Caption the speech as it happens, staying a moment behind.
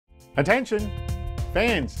Attention,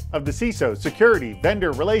 fans of the CISO Security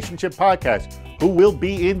Vendor Relationship Podcast, who will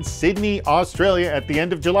be in Sydney, Australia at the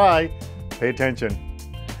end of July. Pay attention.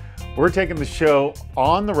 We're taking the show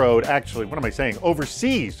on the road, actually,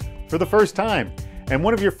 overseas for the first time. And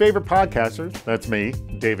one of your favorite podcasters, that's me,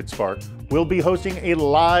 David Spark, will be hosting a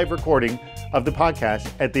live recording of the podcast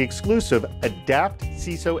at the exclusive Adapt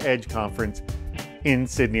CISO Edge conference in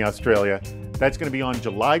Sydney, Australia. That's going to be on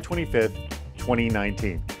July 25th,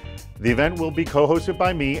 2019. The event will be co-hosted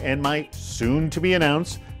by me and my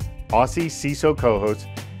soon-to-be-announced Aussie CISO co-host,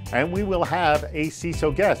 and we will have a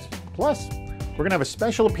CISO guest. Plus, we're going to have a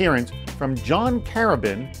special appearance from John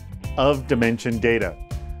Karabin of Dimension Data.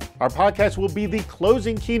 Our podcast will be the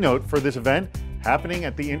closing keynote for this event, happening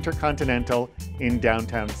at the Intercontinental in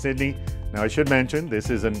downtown Sydney. Now, I should mention, this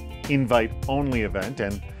is an invite-only event,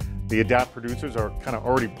 and the Adapt producers are kind of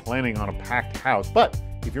already planning on a packed house. But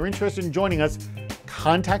if you're interested in joining us,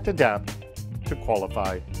 contact Adapt to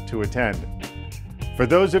qualify to attend. For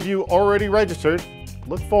those of you already registered,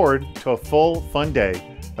 look forward to a full, fun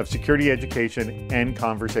day of security education and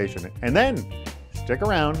conversation. And then stick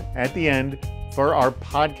around at the end for our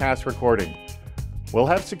podcast recording. We'll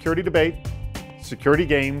have security debate, security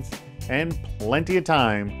games, and plenty of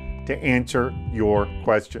time to answer your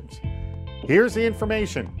questions. Here's the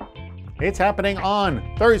information. It's happening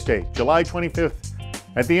on Thursday, July 25th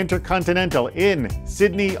at the Intercontinental in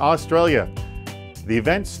Sydney, Australia. The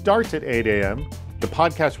event starts at 8 a.m. The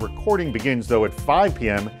podcast recording begins, though, at 5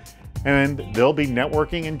 p.m., and there'll be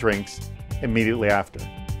networking and drinks immediately after.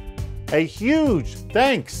 A huge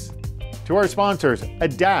thanks to our sponsors,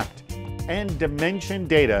 Adapt and Dimension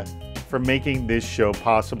Data, for making this show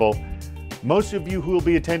possible. Most of you who will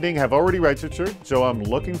be attending have already registered, so I'm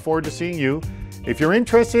looking forward to seeing you. If you're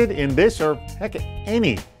interested in this or heck,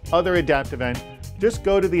 any other Adapt event, just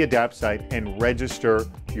go to the Adapt site and register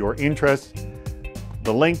your interest.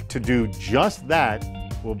 The link to do just that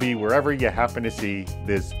will be wherever you happen to see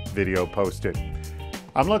this video posted.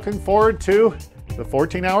 I'm looking forward to the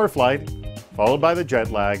 14-hour flight, followed by the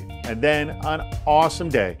jet lag, and then an awesome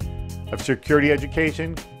day of security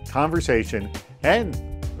education, conversation, and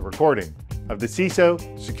the recording of the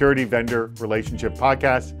CISO Security Vendor Relationship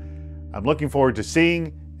Podcast. I'm looking forward to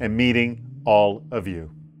seeing and meeting all of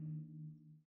you.